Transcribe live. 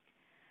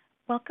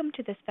Welcome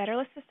to this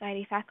Federalist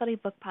Society Faculty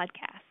Book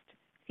Podcast,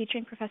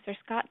 featuring Professor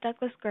Scott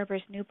Douglas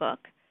Gerber's new book,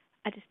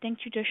 A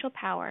Distinct Judicial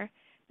Power,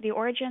 The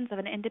Origins of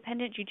an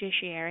Independent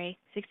Judiciary,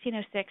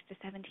 1606 to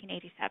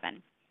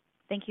 1787.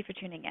 Thank you for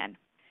tuning in.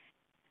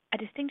 A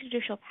Distinct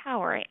Judicial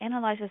Power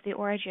analyzes the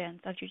origins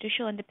of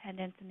judicial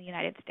independence in the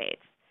United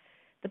States.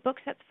 The book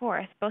sets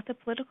forth both the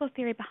political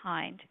theory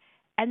behind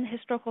and the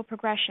historical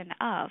progression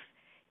of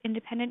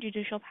independent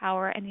judicial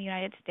power in the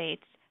United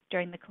States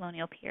during the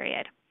colonial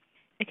period.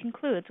 It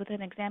concludes with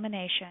an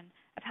examination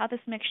of how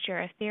this mixture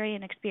of theory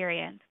and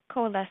experience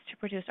coalesced to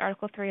produce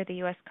Article III of the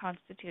U.S.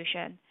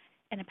 Constitution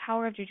and a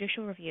power of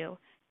judicial review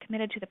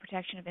committed to the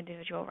protection of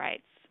individual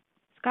rights.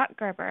 Scott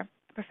Gerber,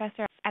 a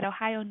professor at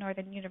Ohio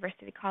Northern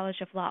University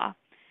College of Law,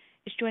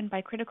 is joined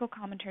by critical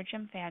commentator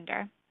Jim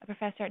Fander, a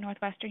professor at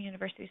Northwestern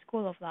University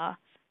School of Law,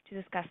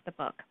 to discuss the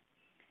book.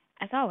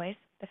 As always,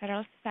 the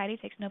Federalist Society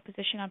takes no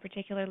position on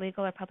particular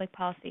legal or public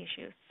policy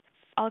issues.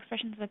 All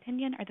expressions of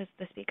opinion are those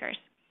of the speakers.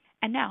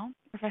 And now,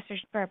 Professors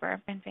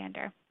Gerber and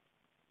Fander.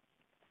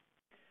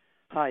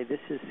 Hi, this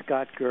is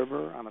Scott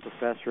Gerber. I'm a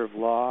professor of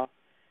law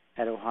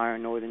at Ohio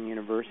Northern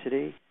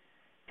University,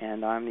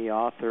 and I'm the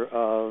author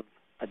of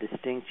A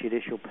Distinct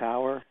Judicial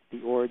Power,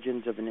 The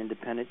Origins of an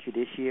Independent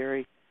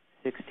Judiciary,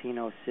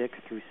 1606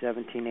 through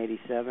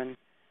 1787,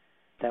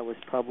 that was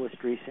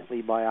published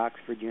recently by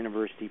Oxford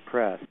University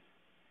Press.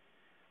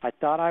 I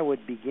thought I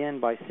would begin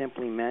by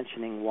simply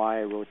mentioning why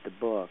I wrote the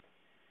book.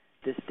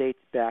 This dates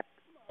back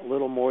a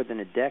little more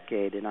than a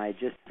decade, and I had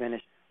just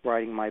finished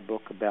writing my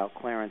book about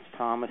Clarence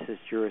Thomas's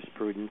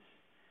jurisprudence.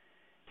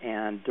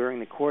 And during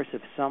the course of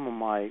some of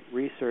my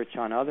research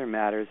on other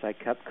matters, I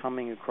kept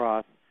coming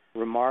across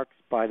remarks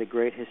by the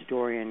great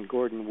historian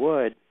Gordon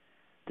Wood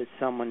that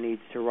someone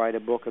needs to write a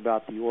book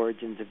about the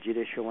origins of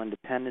judicial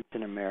independence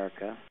in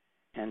America.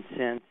 And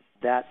since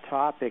that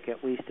topic,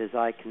 at least as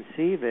I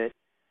conceive it,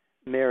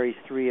 marries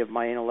three of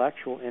my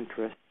intellectual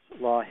interests,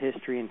 law,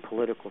 history, and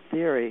political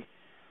theory,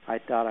 I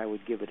thought I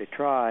would give it a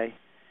try,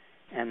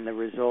 and the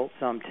result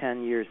some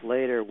 10 years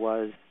later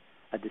was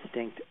A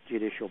Distinct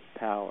Judicial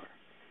Power.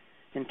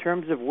 In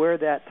terms of where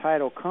that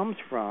title comes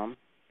from,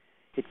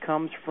 it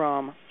comes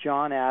from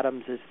John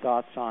Adams'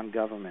 thoughts on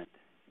government.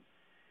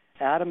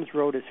 Adams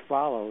wrote as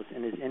follows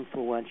in his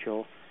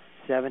influential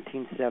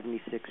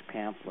 1776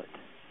 pamphlet: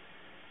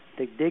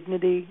 "The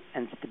dignity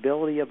and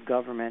stability of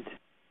government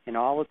in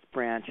all its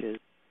branches,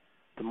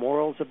 the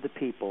morals of the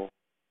people,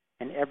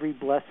 and every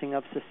blessing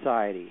of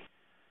society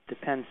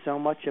depends so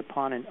much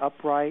upon an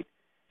upright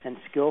and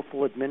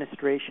skillful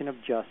administration of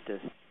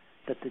justice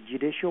that the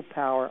judicial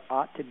power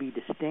ought to be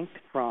distinct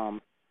from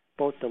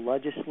both the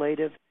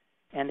legislative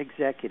and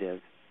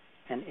executive,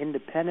 and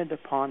independent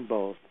upon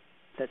both,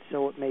 that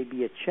so it may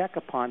be a check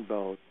upon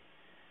both,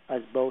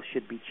 as both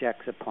should be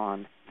checks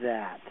upon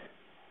that."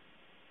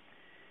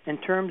 In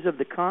terms of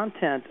the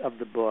content of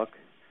the book,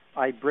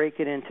 I break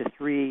it into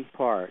three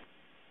parts.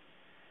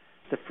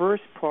 The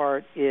first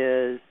part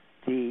is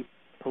the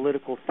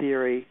political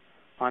theory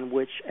on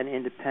which an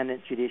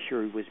independent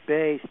judiciary was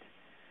based.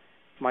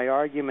 My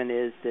argument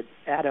is that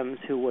Adams,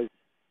 who was,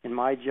 in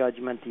my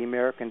judgment, the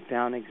American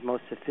founding's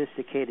most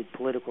sophisticated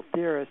political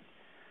theorist,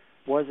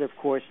 was, of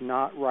course,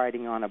 not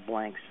writing on a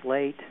blank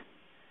slate.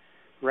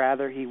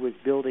 Rather, he was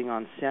building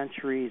on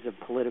centuries of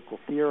political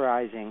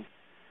theorizing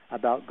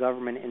about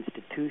government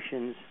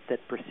institutions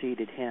that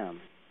preceded him.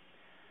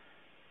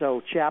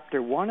 So,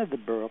 Chapter 1 of the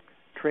book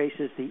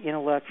traces the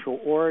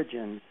intellectual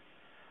origins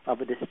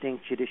of a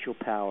distinct judicial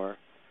power,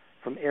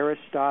 from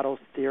Aristotle's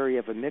theory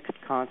of a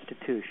mixed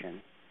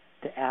constitution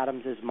to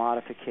Adams's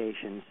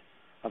modifications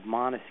of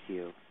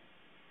Montesquieu.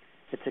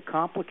 It's a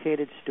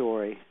complicated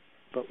story,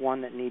 but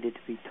one that needed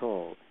to be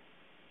told.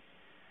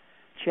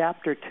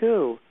 Chapter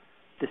 2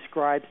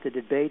 describes the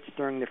debates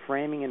during the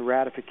framing and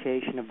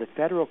ratification of the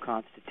federal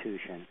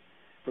Constitution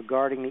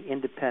regarding the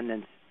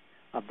independence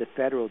of the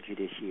federal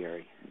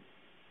judiciary.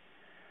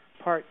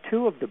 Part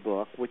 2 of the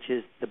book, which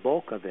is the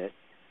bulk of it,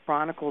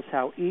 chronicles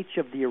how each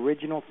of the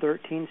original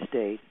 13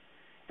 states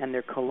and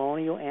their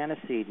colonial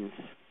antecedents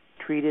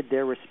treated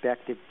their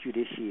respective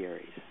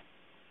judiciaries.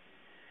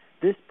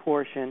 This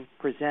portion,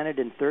 presented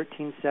in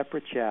 13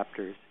 separate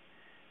chapters,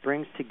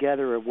 brings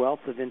together a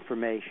wealth of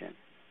information,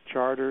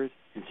 charters,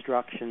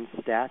 instructions,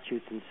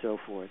 statutes, and so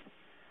forth,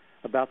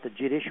 about the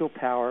judicial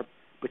power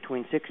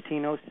between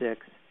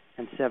 1606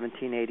 and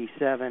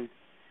 1787,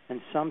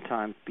 and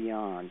sometimes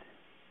beyond.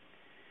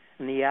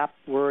 In the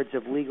apt words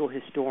of legal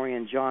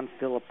historian John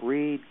Philip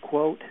Reed,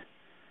 quote,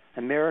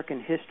 "American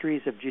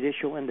histories of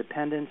judicial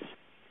independence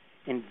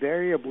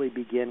invariably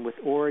begin with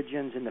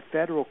origins in the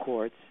federal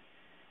courts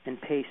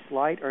and pay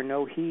slight or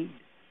no heed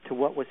to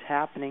what was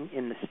happening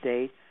in the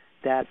state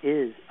that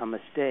is a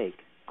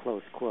mistake,"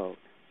 close quote.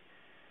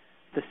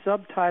 The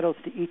subtitles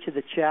to each of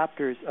the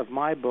chapters of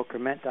my book are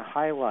meant to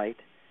highlight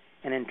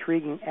an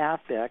intriguing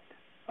aspect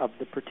of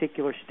the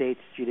particular state's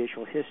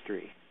judicial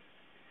history.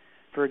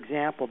 For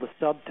example, the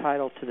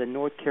subtitle to the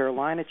North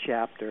Carolina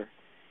chapter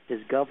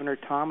is Governor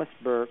Thomas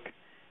Burke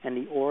and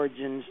the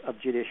Origins of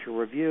Judicial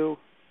Review,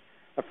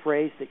 a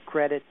phrase that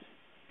credits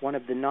one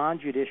of the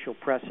non-judicial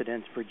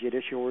precedents for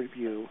judicial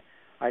review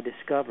I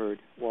discovered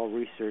while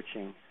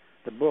researching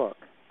the book.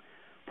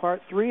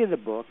 Part 3 of the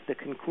book, the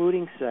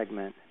concluding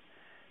segment,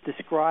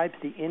 describes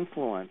the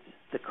influence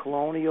the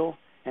colonial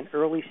and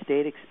early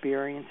state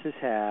experiences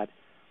had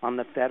on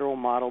the federal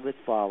model that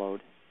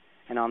followed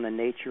and on the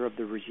nature of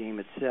the regime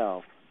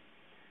itself.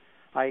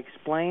 I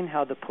explain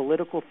how the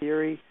political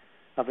theory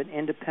of an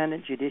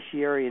independent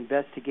judiciary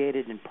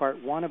investigated in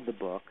Part 1 of the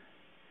book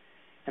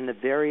and the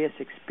various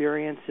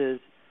experiences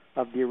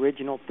of the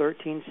original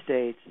 13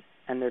 states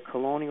and their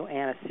colonial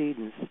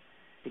antecedents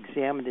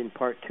examined in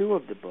Part 2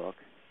 of the book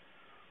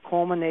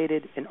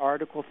culminated in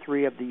Article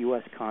 3 of the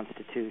U.S.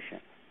 Constitution.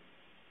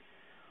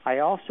 I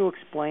also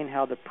explain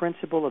how the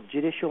principle of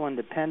judicial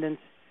independence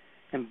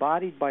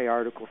embodied by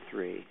Article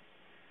 3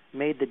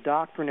 made the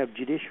doctrine of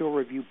judicial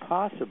review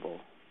possible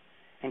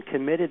and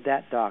committed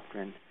that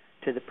doctrine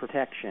to the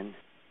protection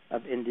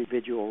of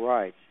individual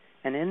rights.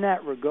 And in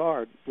that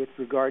regard, with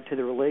regard to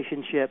the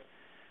relationship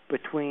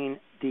between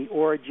the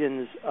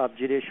origins of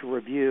judicial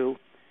review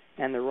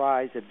and the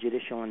rise of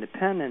judicial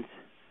independence,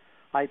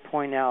 I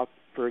point out,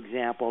 for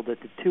example, that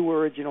the two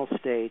original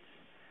states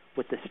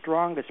with the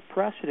strongest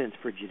precedents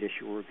for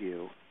judicial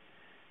review,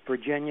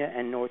 Virginia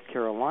and North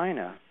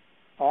Carolina,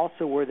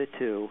 also were the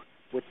two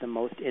with the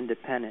most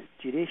independent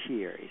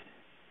judiciaries.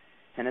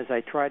 And as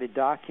I try to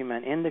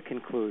document in the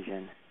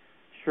conclusion,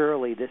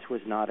 surely this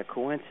was not a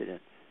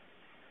coincidence.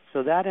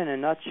 So that, in a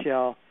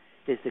nutshell,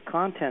 is the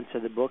contents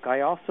of the book.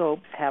 I also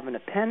have an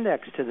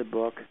appendix to the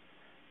book,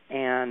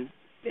 and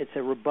it's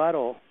a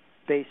rebuttal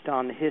based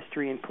on the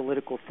history and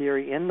political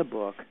theory in the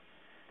book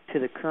to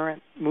the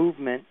current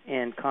movement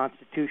in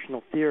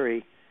constitutional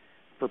theory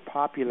for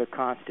popular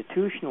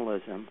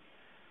constitutionalism,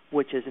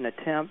 which is an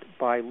attempt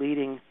by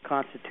leading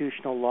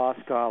constitutional law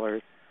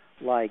scholars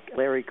like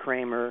Larry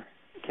Kramer,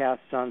 Cass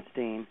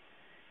Sunstein,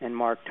 and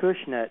Mark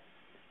Tushnet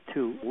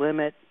to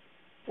limit,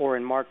 or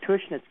in Mark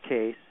Tushnet's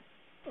case,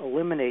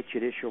 eliminate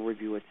judicial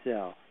review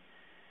itself.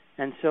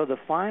 And so the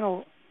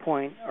final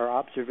point or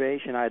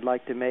observation I'd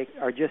like to make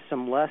are just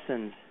some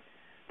lessons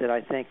that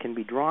I think can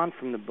be drawn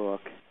from the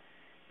book.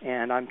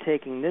 And I'm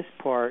taking this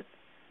part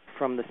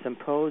from the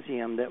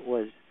symposium that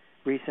was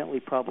recently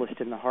published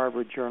in the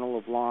Harvard Journal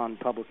of Law and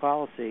Public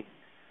Policy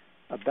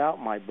about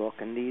my book,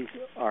 and these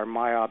are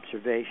my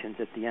observations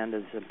at the end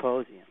of the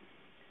symposium.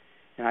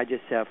 And I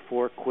just have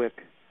 4 quick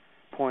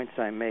points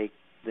I make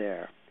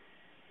there.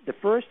 The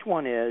first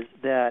one is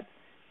that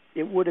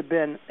it would have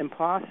been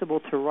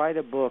impossible to write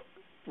a book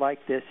like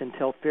this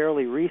until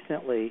fairly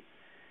recently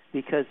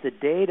because the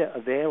data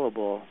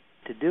available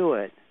to do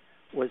it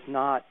was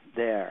not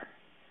there.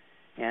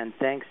 And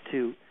thanks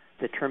to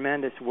the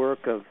tremendous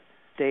work of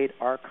state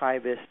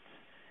archivists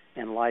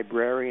and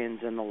librarians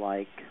and the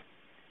like,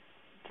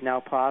 it's now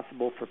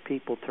possible for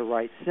people to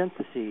write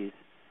syntheses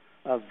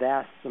of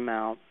vast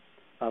amounts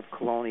of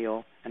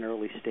colonial and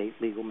early state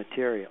legal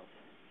materials.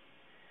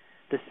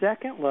 The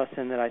second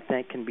lesson that I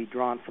think can be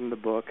drawn from the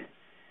book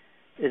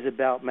is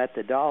about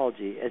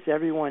methodology. As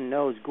everyone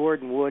knows,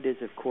 Gordon Wood is,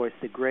 of course,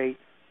 the great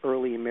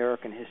early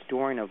American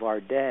historian of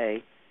our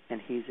day, and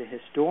he's a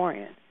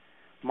historian.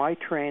 My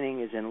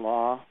training is in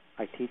law.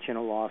 I teach in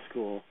a law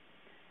school,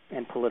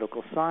 and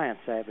political science.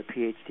 I have a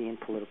PhD in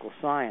political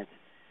science.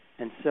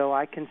 And so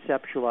I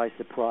conceptualize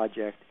the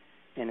project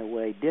in a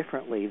way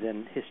differently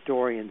than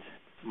historians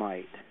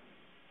might.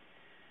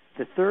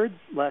 The third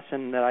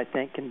lesson that I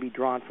think can be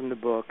drawn from the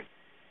book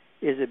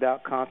is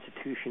about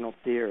constitutional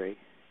theory.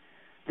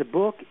 The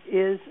book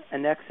is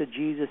an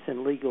exegesis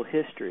in legal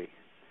history,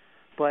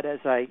 but as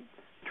I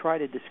try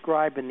to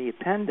describe in the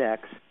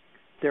appendix,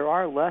 there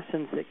are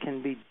lessons that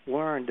can be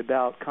learned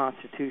about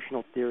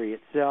constitutional theory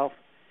itself,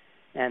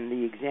 and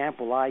the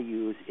example I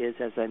use is,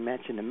 as I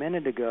mentioned a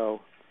minute ago,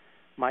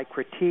 my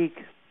critique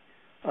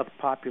of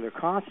popular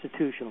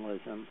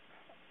constitutionalism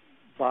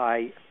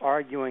by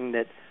arguing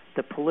that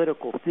the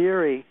political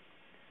theory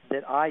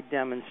that I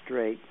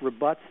demonstrate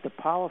rebuts the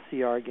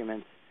policy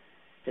arguments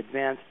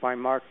advanced by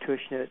Mark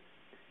Tushnet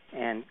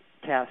and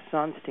Cass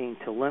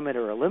Sunstein to limit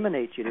or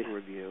eliminate judicial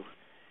review,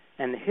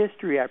 and the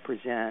history I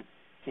present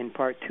in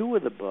Part 2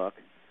 of the book,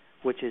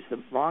 which is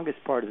the longest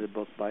part of the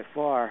book by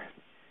far,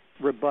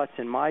 rebuts,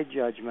 in my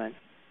judgment,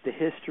 the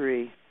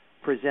history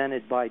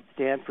presented by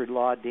Stanford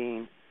Law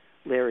Dean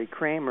Larry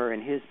Kramer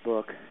in his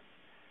book,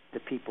 The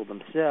People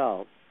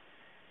Themselves.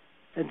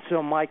 And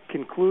so my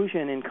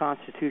conclusion in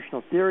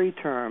constitutional theory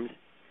terms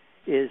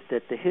is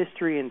that the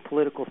history and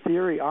political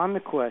theory on the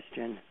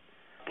question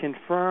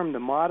confirm the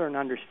modern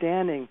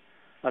understanding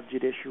of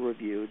judicial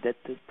review, that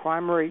the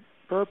primary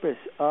purpose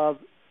of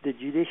the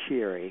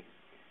judiciary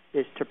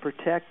is to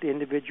protect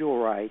individual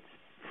rights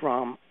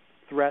from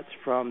threats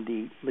from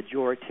the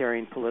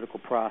majoritarian political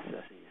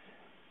processes.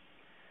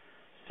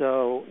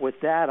 So with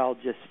that, I'll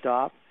just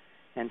stop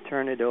and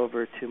turn it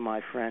over to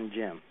my friend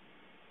Jim.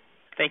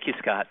 Thank you,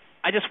 Scott.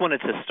 I just wanted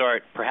to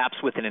start perhaps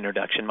with an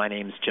introduction. My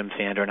name is Jim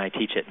Fander, and I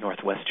teach at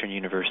Northwestern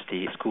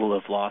University School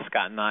of Law.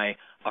 Scott and I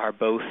are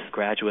both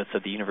graduates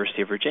of the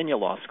University of Virginia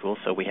Law School,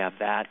 so we have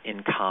that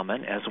in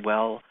common, as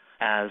well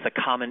as a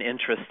common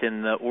interest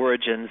in the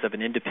origins of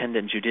an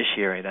independent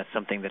judiciary. That's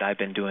something that I've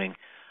been doing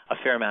a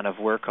fair amount of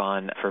work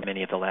on for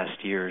many of the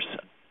last years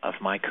of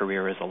my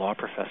career as a law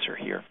professor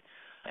here.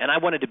 And I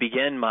wanted to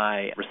begin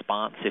my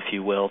response, if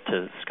you will,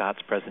 to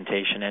Scott's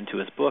presentation and to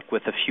his book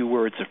with a few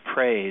words of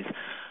praise.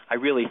 I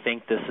really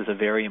think this is a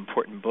very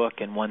important book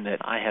and one that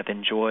I have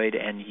enjoyed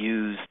and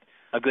used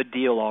a good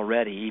deal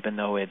already, even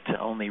though it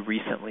only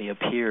recently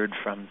appeared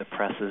from the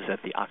presses at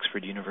the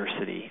Oxford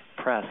University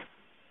Press.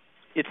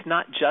 It's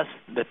not just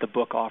that the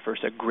book offers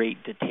a great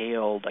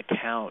detailed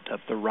account of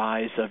the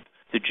rise of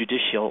the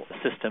judicial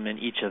system in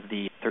each of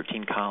the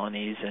 13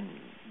 colonies and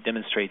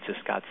demonstrates, as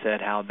Scott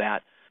said, how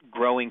that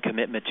growing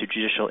commitment to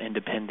judicial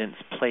independence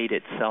played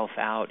itself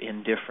out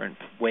in different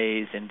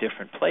ways in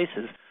different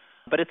places.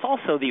 But it's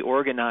also the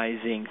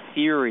organizing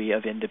theory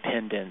of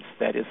independence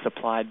that is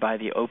supplied by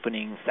the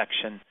opening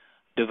section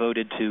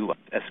devoted to,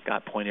 as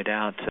Scott pointed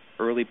out,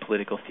 early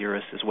political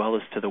theorists as well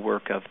as to the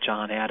work of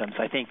John Adams.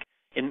 I think,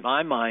 in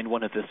my mind,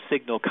 one of the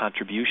signal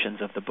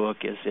contributions of the book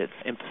is its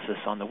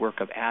emphasis on the work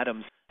of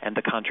Adams and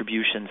the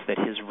contributions that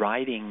his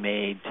writing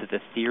made to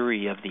the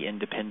theory of the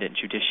independent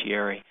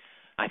judiciary.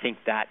 I think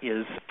that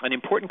is an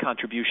important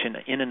contribution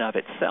in and of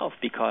itself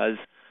because,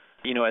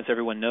 as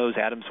everyone knows,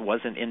 Adams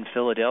wasn't in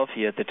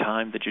Philadelphia at the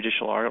time the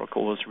judicial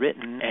article was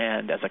written,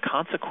 and as a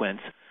consequence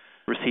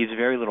receives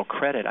very little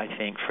credit, I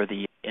think, for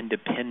the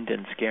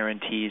independence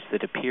guarantees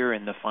that appear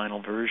in the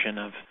final version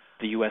of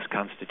the U.S.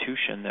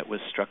 Constitution that was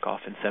struck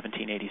off in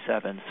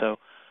 1787. So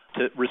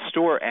to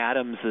restore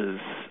Adams's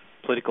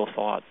political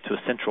thought to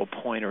a central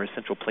point or a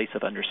central place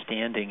of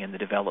understanding in the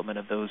development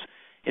of those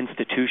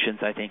institutions,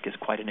 I think, is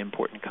quite an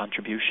important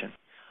contribution.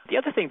 The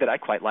other thing that I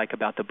quite like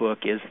about the book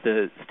is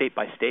the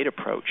state-by-state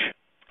approach,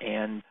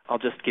 and I'll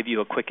just give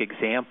you a quick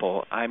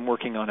example. I'm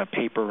working on a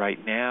paper right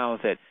now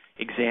that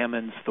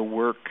examines the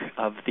work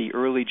of the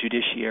early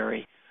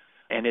judiciary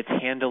and its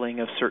handling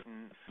of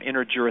certain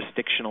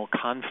interjurisdictional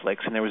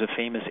conflicts, and there was a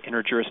famous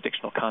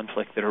interjurisdictional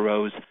conflict that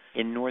arose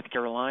in North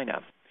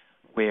Carolina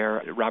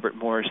where Robert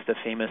Morris, the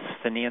famous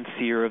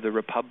financier of the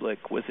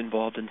Republic, was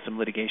involved in some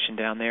litigation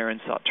down there and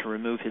sought to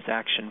remove his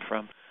action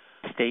from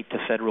state to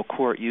federal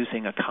court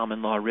using a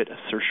common law writ of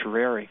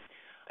certiorari.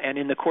 And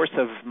in the course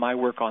of my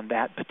work on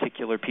that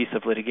particular piece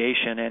of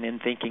litigation and in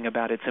thinking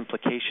about its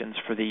implications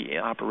for the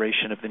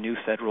operation of the new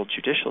federal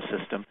judicial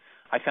system,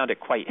 I found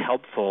it quite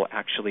helpful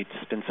actually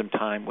to spend some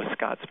time with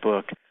Scott's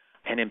book,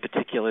 and in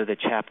particular the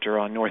chapter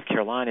on North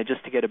Carolina,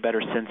 just to get a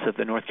better sense of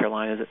the North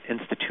Carolina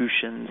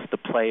institutions, the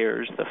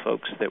players, the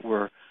folks that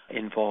were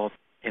involved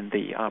in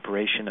the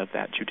operation of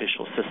that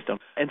judicial system.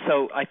 And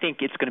so I think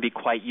it's going to be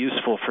quite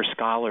useful for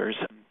scholars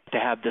to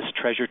have this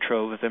treasure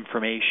trove of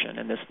information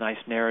and this nice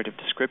narrative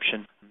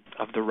description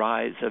of the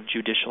rise of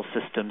judicial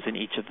systems in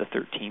each of the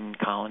 13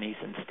 colonies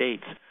and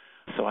states.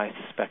 So I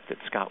suspect that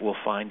Scott will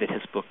find that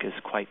his book is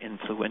quite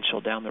influential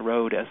down the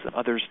road as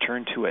others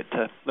turn to it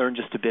to learn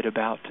just a bit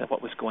about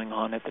what was going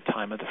on at the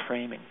time of the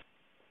framing.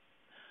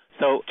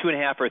 So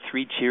 2.5 or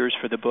 3 cheers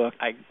for the book.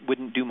 I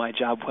wouldn't do my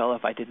job well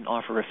if I didn't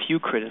offer a few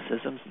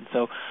criticisms, and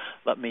so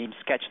let me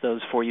sketch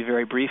those for you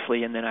very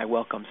briefly, and then I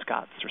welcome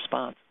Scott's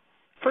response.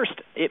 First,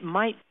 it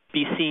might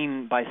be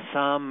seen by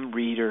some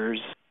readers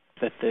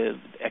that the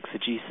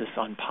exegesis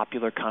on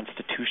popular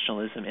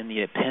constitutionalism in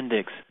the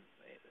appendix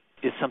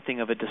is something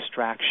of a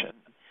distraction.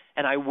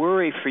 And I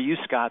worry for you,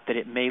 Scott, that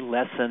it may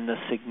lessen the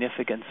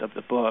significance of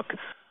the book.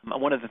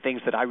 One of the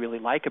things that I really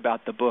like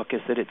about the book is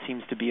that it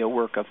seems to be a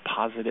work of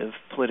positive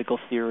political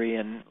theory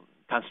and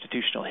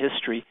constitutional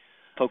history,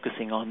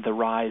 focusing on the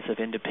rise of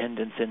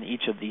independence in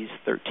each of these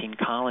 13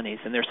 colonies.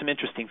 And there's some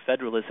interesting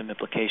federalism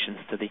implications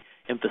to the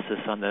emphasis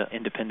on the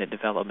independent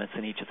developments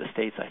in each of the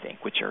states, I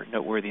think, which are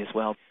noteworthy as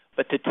well.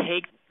 But to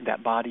take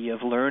that body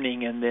of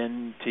learning and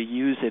then to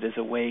use it as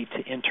a way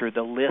to enter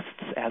the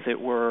lists, as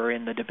it were,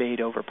 in the debate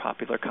over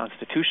popular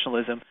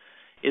constitutionalism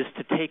is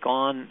to take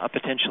on a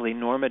potentially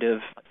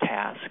normative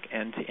task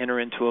and to enter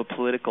into a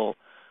political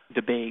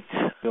debate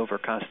over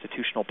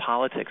constitutional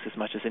politics as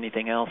much as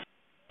anything else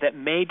that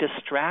may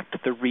distract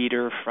the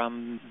reader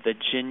from the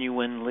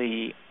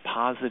genuinely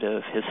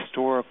positive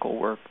historical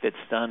work that's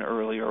done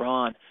earlier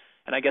on.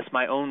 And I guess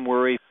my own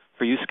worry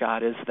for you,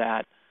 Scott, is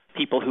that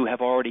people who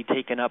have already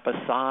taken up a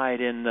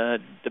side in the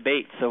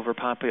debates over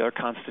popular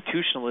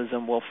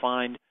constitutionalism will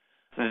find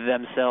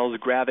themselves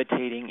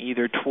gravitating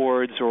either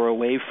towards or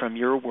away from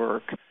your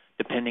work,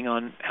 depending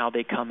on how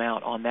they come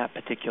out on that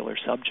particular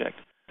subject.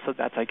 So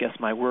that's, I guess,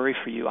 my worry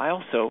for you. I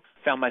also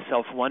found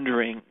myself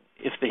wondering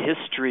if the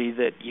history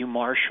that you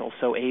marshal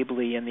so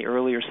ably in the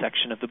earlier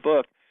section of the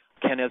book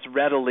can as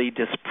readily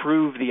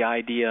disprove the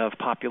idea of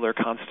popular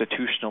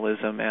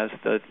constitutionalism as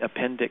the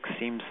appendix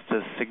seems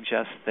to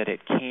suggest that it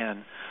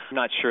can. I'm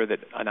not sure that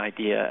an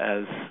idea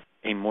as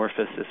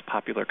amorphous as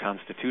popular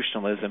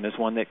constitutionalism is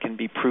one that can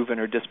be proven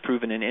or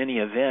disproven in any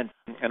event,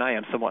 and I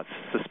am somewhat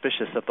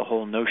suspicious of the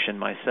whole notion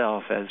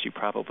myself, as you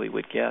probably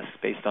would guess,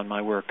 based on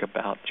my work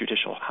about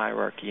judicial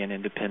hierarchy and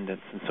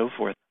independence and so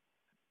forth.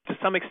 To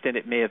some extent,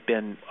 it may have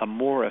been a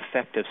more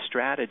effective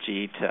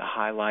strategy to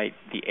highlight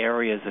the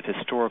areas of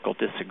historical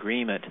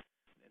disagreement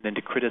than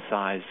to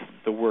criticize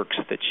the works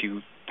that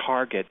you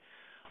target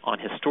on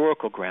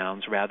historical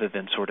grounds rather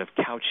than sort of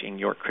couching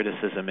your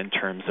criticism in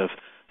terms of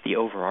the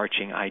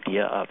overarching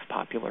idea of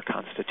popular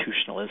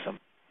constitutionalism.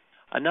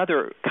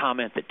 Another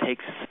comment that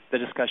takes the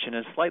discussion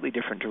in a slightly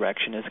different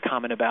direction is a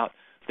comment about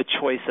the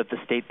choice of the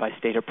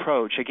state-by-state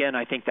approach. Again,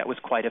 I think that was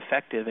quite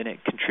effective, and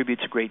it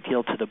contributes a great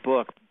deal to the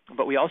book.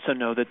 But we also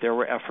know that there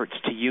were efforts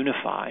to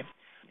unify,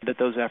 that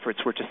those efforts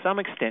were to some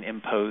extent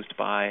imposed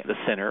by the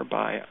center,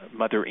 by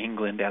Mother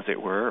England, as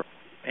it were,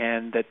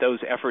 and that those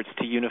efforts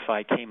to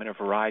unify came in a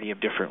variety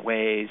of different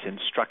ways: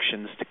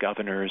 instructions to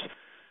governors,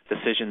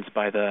 decisions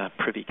by the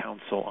Privy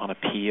Council on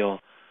appeal,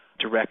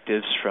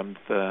 directives from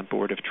the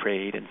Board of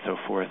Trade, and so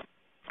forth.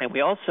 And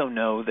we also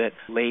know that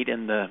late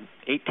in the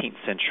 18th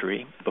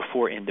century,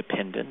 before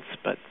independence,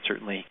 but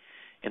certainly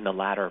in the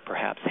latter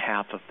perhaps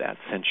half of that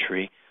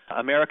century,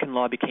 American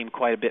law became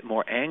quite a bit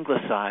more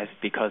anglicized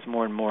because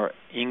more and more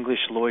English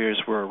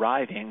lawyers were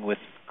arriving with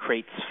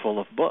crates full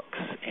of books,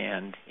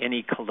 and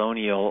any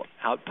colonial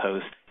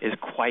outpost is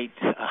quite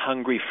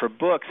hungry for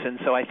books. And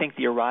so I think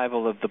the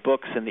arrival of the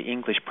books and the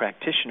English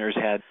practitioners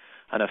had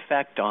an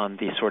effect on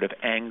the sort of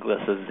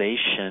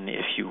anglicization,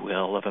 if you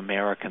will, of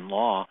American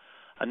law.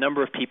 A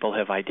number of people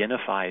have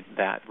identified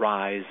that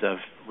rise of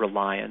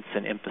reliance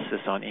and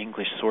emphasis on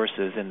English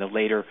sources in the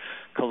later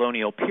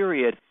colonial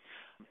period,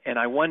 and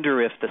I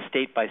wonder if the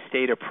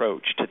state-by-state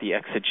approach to the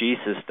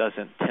exegesis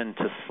doesn't tend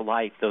to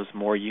slight those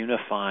more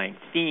unifying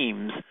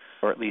themes,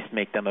 or at least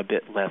make them a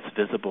bit less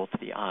visible to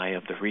the eye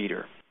of the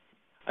reader.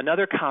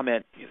 Another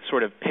comment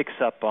sort of picks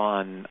up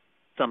on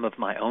some of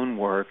my own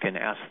work and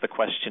asks the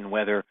question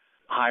whether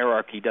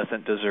hierarchy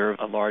doesn't deserve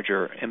a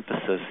larger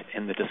emphasis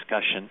in the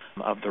discussion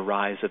of the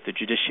rise of the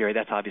judiciary.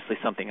 That's obviously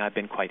something I've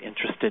been quite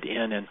interested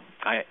in, and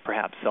I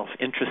perhaps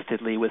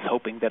self-interestedly was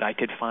hoping that I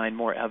could find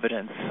more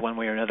evidence one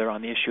way or another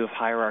on the issue of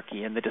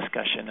hierarchy in the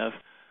discussion of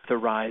the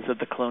rise of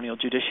the colonial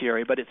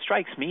judiciary. But it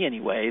strikes me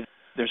anyway,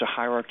 there's a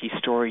hierarchy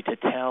story to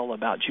tell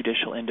about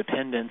judicial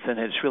independence, and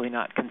it's really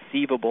not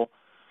conceivable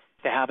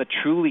to have a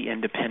truly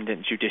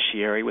independent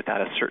judiciary without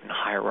a certain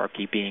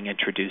hierarchy being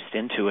introduced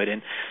into it.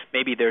 And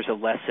maybe there's a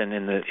lesson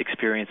in the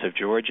experience of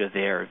Georgia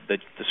there. The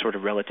sort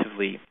of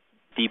relatively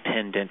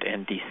dependent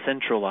and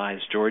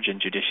decentralized Georgian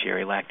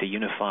judiciary lacked a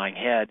unifying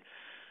head.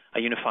 A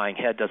unifying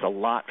head does a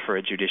lot for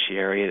a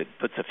judiciary. It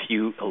puts a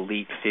few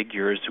elite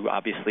figures who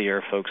obviously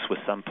are folks with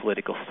some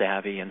political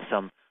savvy and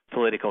some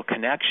political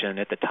connection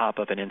at the top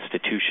of an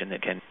institution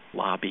that can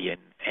lobby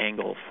and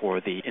angle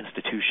for the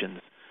institution's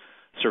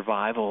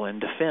survival and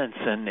defense.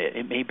 And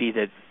it may be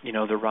that,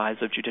 the rise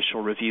of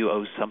judicial review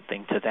owes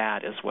something to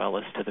that, as well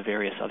as to the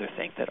various other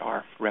things that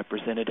are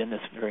represented in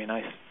this very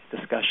nice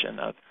discussion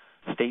of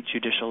state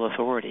judicial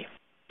authority.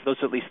 Those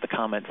are at least the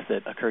comments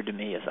that occurred to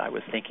me as I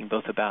was thinking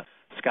both about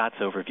Scott's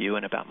overview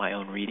and about my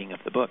own reading of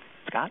the book.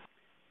 Scott?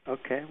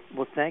 Okay.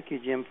 Well, thank you,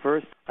 Jim.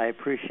 First, I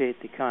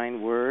appreciate the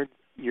kind words.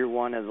 You're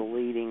one of the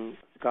leading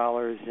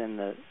scholars in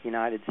the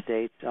United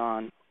States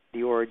on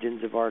the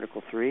origins of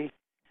Article 3.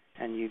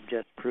 And you've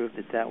just proved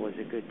that that was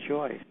a good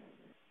choice.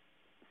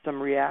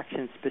 Some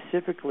reactions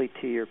specifically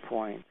to your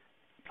point.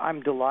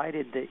 I'm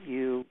delighted that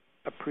you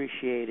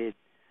appreciated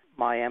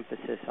my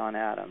emphasis on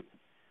Adams.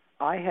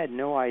 I had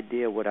no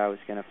idea what I was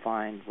going to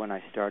find when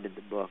I started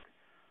the book.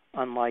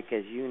 Unlike,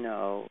 as you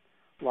know,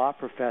 law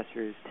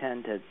professors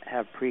tend to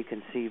have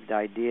preconceived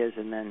ideas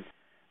and then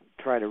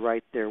try to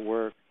write their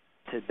work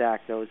to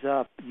back those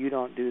up. You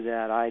don't do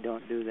that, I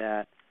don't do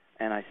that,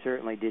 and I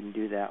certainly didn't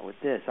do that with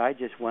this. I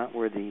just went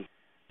where the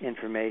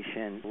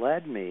information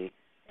led me,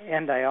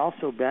 and I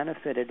also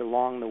benefited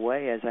along the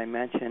way, as I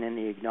mentioned in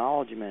the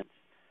acknowledgments,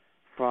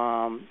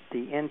 from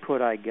the input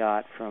I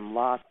got from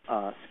lots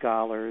of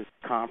scholars,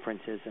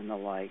 conferences, and the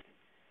like.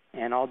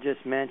 And I'll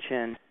just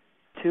mention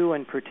two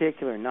in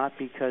particular, not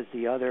because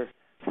the other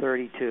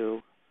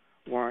 32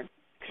 weren't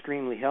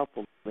extremely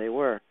helpful. They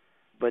were.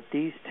 But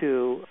these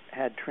two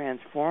had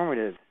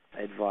transformative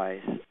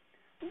advice.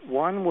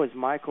 One was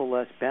Michael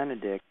Les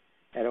Benedict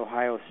at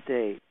Ohio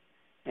State.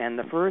 And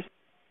the first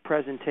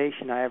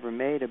presentation I ever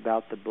made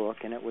about the book,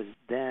 and it was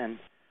then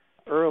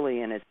early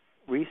in its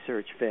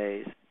research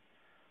phase,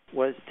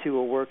 was to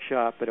a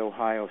workshop at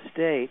Ohio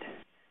State.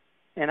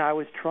 And I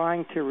was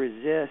trying to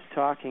resist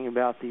talking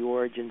about the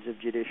origins of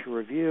judicial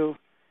review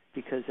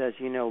because, as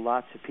you know,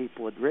 lots of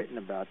people had written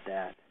about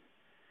that.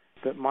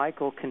 But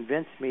Michael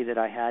convinced me that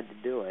I had to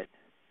do it.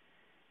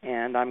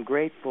 And I'm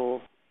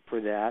grateful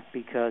for that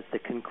because the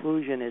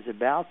conclusion is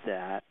about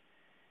that.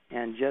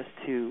 And just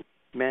to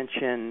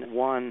mention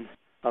one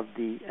of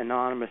the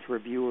anonymous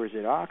reviewers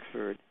at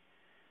Oxford,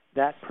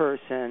 that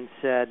person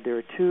said there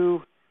are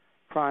two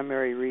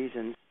primary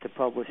reasons to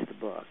publish the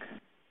book.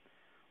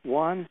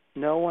 One,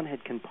 no one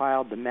had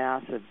compiled the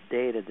massive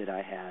data that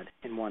I had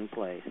in one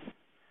place.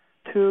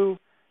 Two,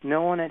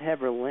 no one had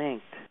ever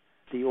linked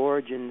the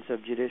origins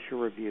of judicial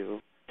review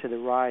to the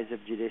rise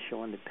of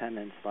judicial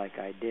independence like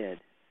I did.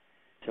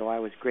 So I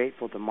was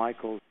grateful to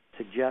Michael's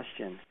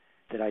suggestion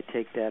that I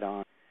take that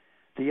on.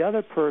 The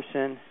other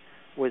person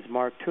was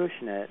Mark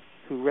Tushnet,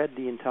 who read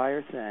the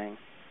entire thing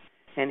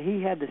And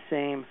he had the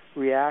same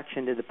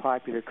reaction to the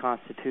popular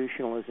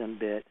constitutionalism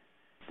bit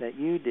that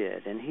you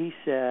did. And he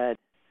said,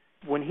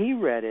 when he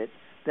read it,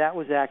 that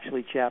was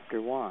actually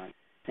chapter 1.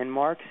 And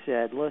Mark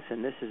said,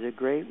 listen, this is a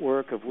great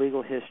work of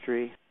legal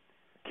history.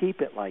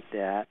 Keep it like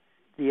that.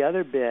 The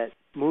other bit,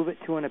 move it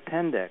to an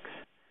appendix,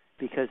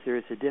 because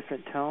there's a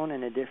different tone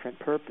and a different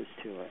purpose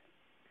to it.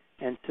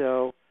 And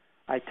so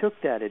I took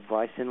that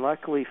advice, and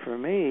luckily for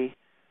me,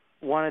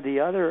 one of the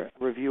other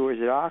reviewers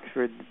at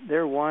Oxford,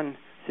 their one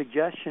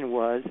suggestion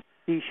was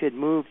he should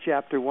move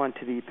chapter 1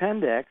 to the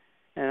appendix,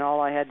 and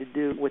all I had to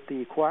do with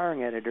the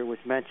acquiring editor was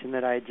mention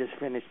that I had just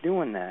finished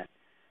doing that.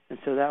 And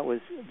so that was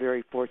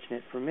very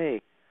fortunate for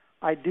me.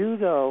 I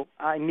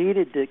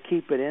needed to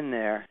keep it in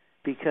there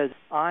because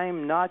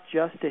I'm not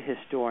just a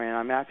historian.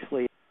 I'm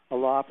actually a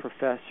law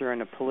professor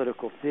and a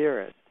political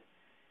theorist.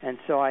 And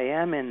so I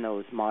am in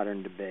those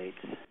modern debates.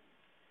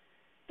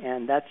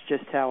 And that's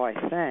just how I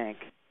think.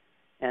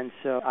 And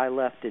so I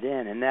left it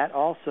in. And that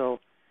also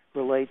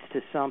relates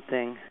to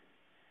something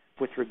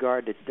with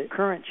regard to the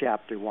current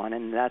chapter 1,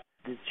 and that's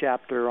the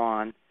chapter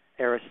on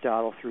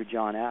Aristotle through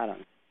John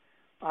Adams.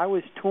 I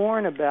was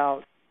torn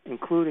about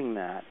including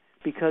that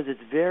because it's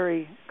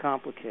very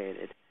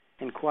complicated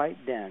and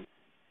quite dense.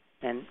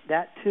 And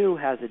that, too,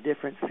 has a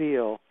different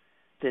feel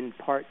than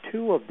part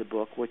 2 of the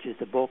book, which is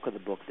the bulk of the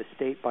book, the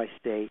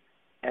state-by-state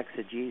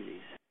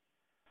exegeses.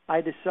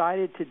 I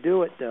decided to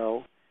do it,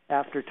 though,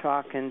 after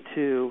talking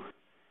to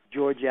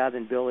George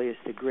Athenbilius,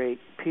 the great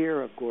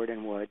peer of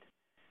Gordon Wood,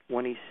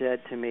 when he said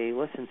to me,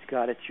 listen,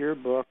 Scott, it's your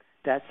book.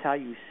 That's how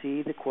you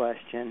see the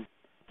question.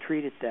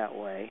 Treat it that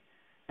way.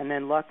 And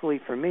then luckily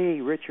for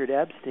me, Richard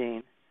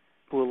Epstein,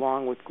 who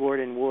along with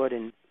Gordon Wood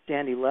and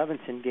Sandy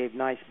Levinson gave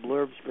nice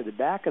blurbs for the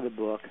back of the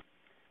book,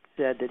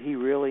 said that he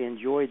really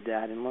enjoyed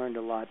that and learned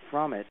a lot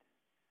from it.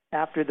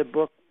 After the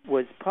book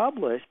was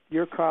published,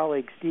 your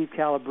colleague Steve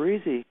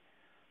Calabrese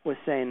was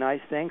saying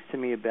nice things to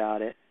me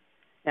about it,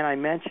 and I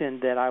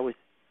mentioned that I was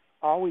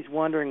always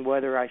wondering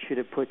whether I should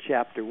have put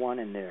chapter 1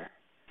 in there,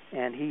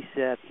 and he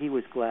said he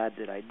was glad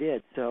that I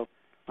did. So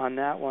on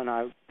that one,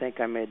 I think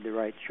I made the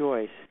right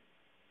choice.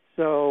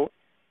 So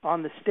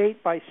on the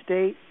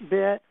state-by-state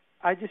bit,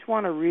 I just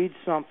want to read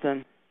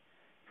something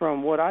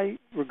from what I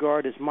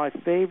regard as my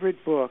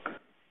favorite book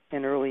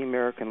in early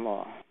American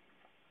law,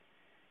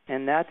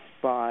 and that's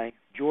by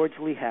George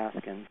Lee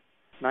Haskins.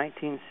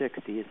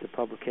 1960 is the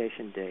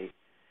publication date,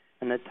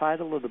 and the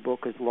title of the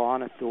book is Law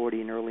and Authority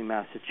in Early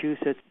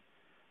Massachusetts,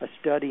 A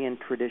Study in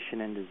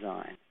Tradition and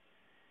Design.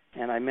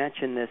 And I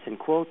mention this and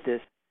quote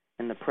this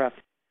in the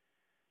preface.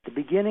 The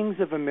beginnings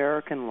of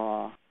American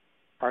law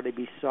are to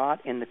be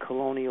sought in the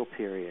colonial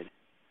period,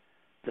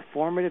 the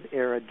formative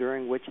era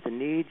during which the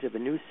needs of a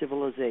new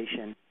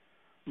civilization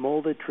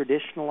molded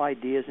traditional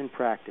ideas and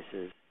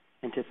practices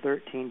into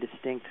 13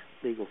 distinct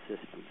legal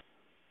systems.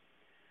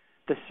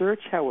 The search,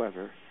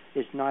 however,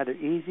 is neither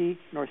easy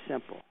nor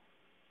simple.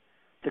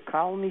 The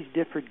colonies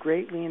differed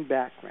greatly in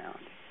background,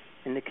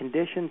 in the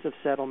conditions of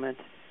settlement,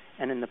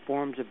 and in the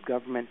forms of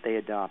government they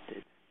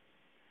adopted.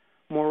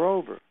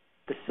 Moreover,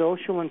 the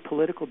social and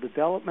political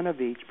development of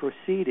each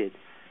proceeded,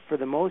 for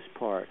the most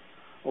part,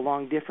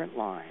 along different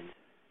lines.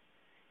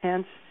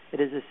 Hence,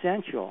 it is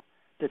essential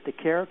that the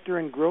character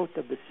and growth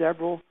of the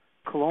several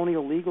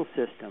colonial legal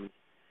systems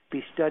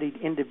be studied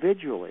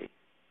individually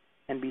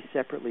and be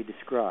separately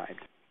described.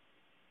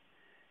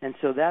 And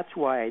so that's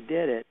why I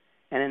did it.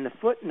 And in the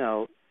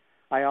footnote,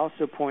 I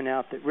also point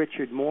out that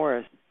Richard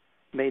Morris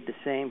made the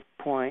same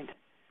point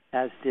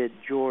as did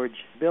George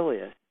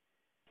Bilius.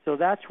 So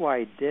that's why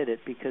I did it,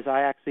 because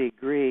I actually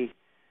agree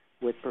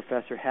with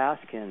Professor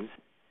Haskins,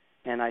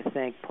 and I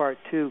think Part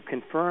 2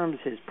 confirms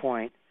his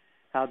point,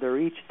 how they're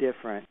each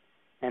different,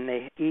 and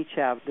they each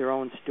have their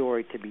own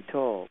story to be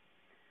told.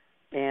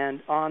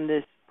 And on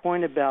this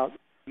point about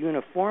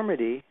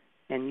uniformity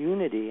and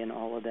unity and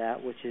all of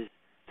that, which is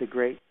the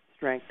great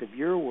strength of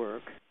your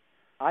work,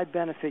 I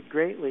benefit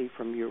greatly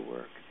from your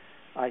work.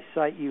 I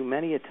cite you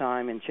many a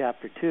time in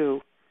Chapter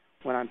 2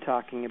 when I'm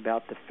talking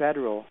about the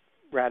federal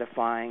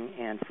ratifying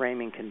and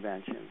framing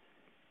conventions.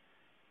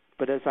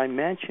 But as I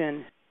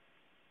mentioned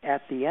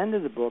at the end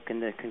of the book in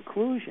the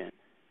conclusion,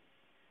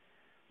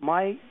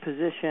 my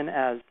position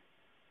as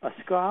a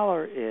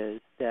scholar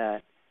is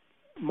that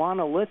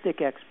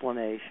monolithic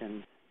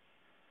explanations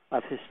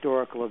of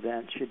historical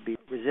events should be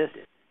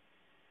resisted.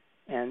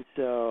 And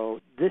so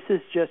this is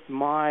just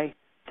my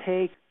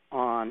take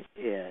on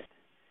it.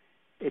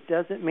 It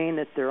doesn't mean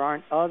that there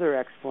aren't other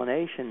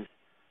explanations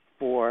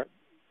for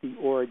the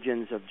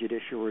origins of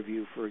judicial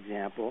review, for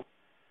example.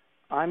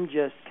 I'm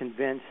just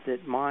convinced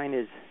that mine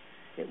is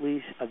at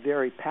least a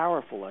very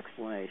powerful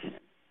explanation.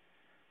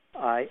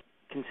 I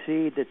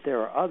concede that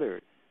there are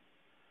others,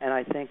 and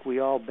I think we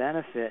all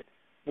benefit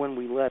when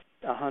we let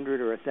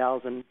 100 or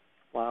 1,000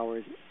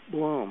 flowers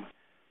bloom.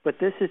 But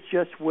this is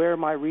just where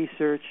my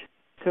research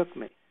took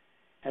me.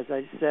 As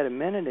I said a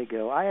minute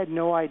ago, I had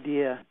no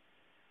idea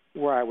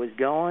where I was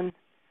going.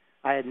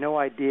 I had no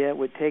idea it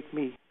would take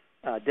me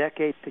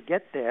decades to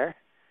get there.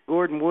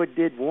 Gordon Wood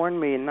did warn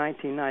me in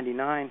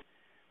 1999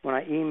 when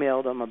I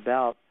emailed him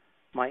about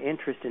my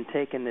interest in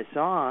taking this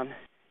on,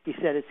 he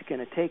said it's going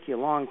to take you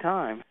a long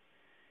time.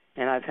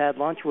 And I've had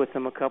lunch with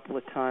him a couple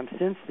of times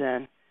since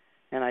then,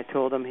 and I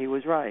told him he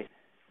was right.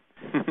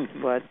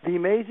 But the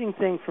amazing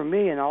thing for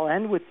me, and I'll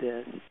end with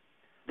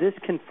this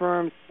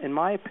confirms, in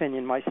my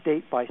opinion, my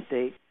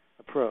state-by-state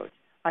approach.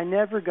 I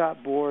never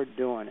got bored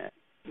doing it,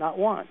 not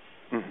once,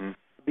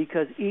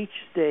 because each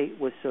state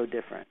was so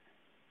different.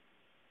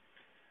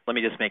 Let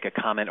me just make a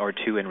comment or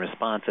two in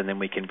response, and then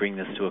we can bring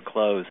this to a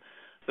close.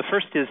 The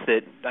first is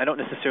that I don't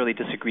necessarily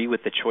disagree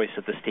with the choice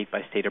of the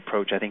state-by-state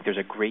approach. I think there's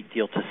a great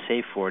deal to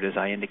say for it, as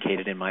I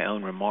indicated in my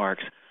own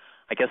remarks.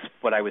 I guess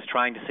what I was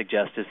trying to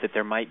suggest is that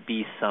there might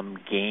be some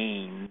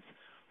gains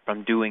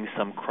from doing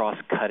some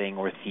cross-cutting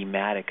or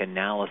thematic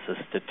analysis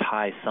to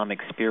tie some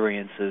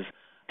experiences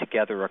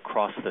together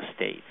across the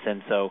states.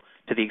 And so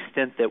to the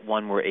extent that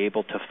one were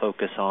able to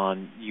focus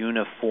on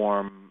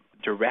uniform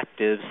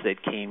directives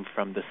that came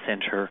from the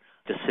center,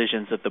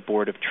 decisions of the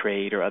Board of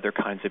Trade or other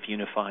kinds of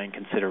unifying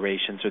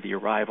considerations, or the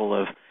arrival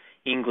of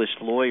English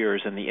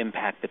lawyers and the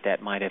impact that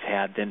that might have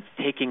had, then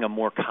taking a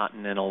more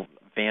continental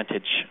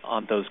vantage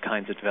on those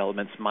kinds of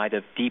developments might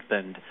have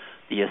deepened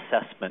the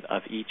assessment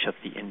of each of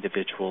the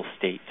individual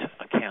state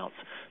accounts.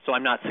 So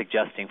I'm not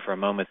suggesting for a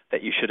moment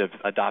that you should have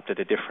adopted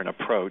a different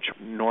approach,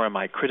 nor am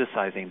I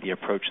criticizing the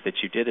approach that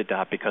you did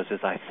adopt, because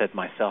as I said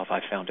myself, I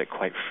found it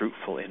quite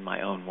fruitful in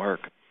my own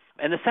work.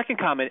 And the second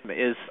comment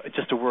is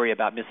just a worry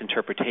about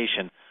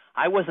misinterpretation.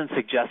 I wasn't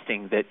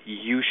suggesting that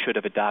you should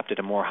have adopted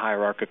a more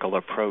hierarchical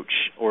approach,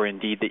 or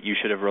indeed that you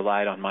should have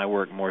relied on my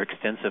work more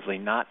extensively,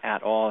 not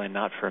at all and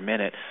not for a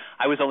minute.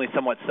 I was only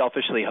somewhat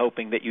selfishly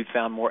hoping that you'd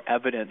found more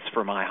evidence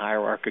for my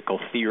hierarchical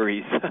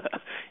theories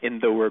in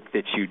the work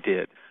that you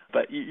did.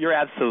 But you're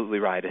absolutely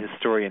right. A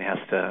historian has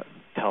to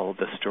tell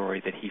the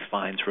story that he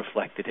finds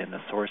reflected in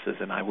the sources,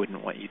 and I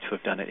wouldn't want you to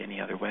have done it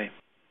any other way.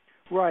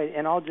 Right,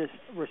 and I'll just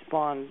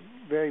respond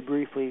very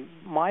briefly.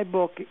 My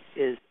book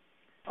is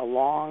a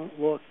long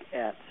look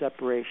at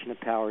separation of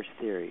powers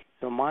theory.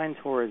 So mine's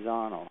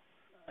horizontal,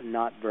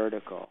 not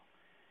vertical.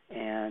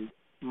 And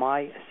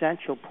my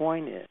essential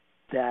point is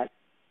that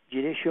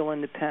judicial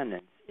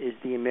independence is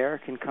the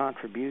American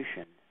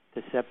contribution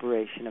to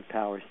separation of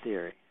powers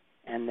theory,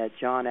 and that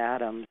John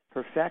Adams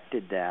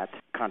perfected that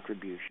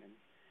contribution,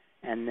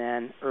 and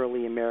then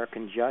early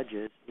American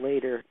judges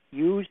later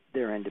used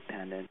their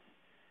independence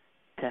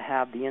to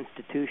have the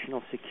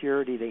institutional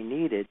security they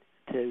needed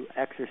to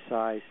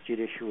exercise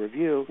judicial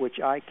review, which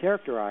I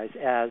characterize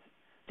as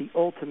the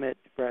ultimate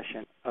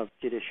expression of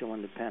judicial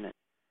independence.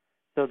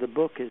 So the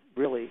book is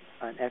really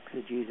an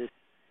exegesis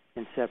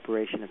in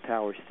separation of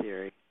powers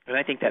theory. And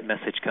I think that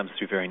message comes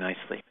through very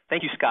nicely.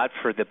 Thank you, Scott,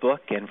 for the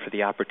book and for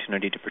the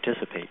opportunity to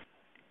participate.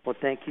 Well,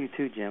 thank you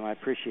too, Jim. I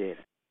appreciate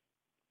it.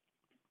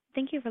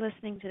 Thank you for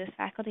listening to this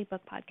Faculty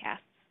Book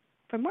Podcast.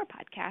 For more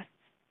podcasts,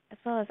 as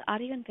well as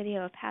audio and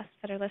video of past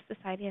Federalist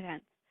Society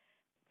events,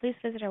 please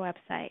visit our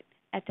website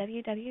at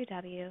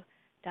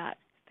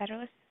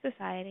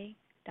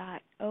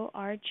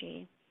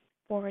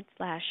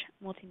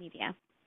www.federalistsociety.org/multimedia.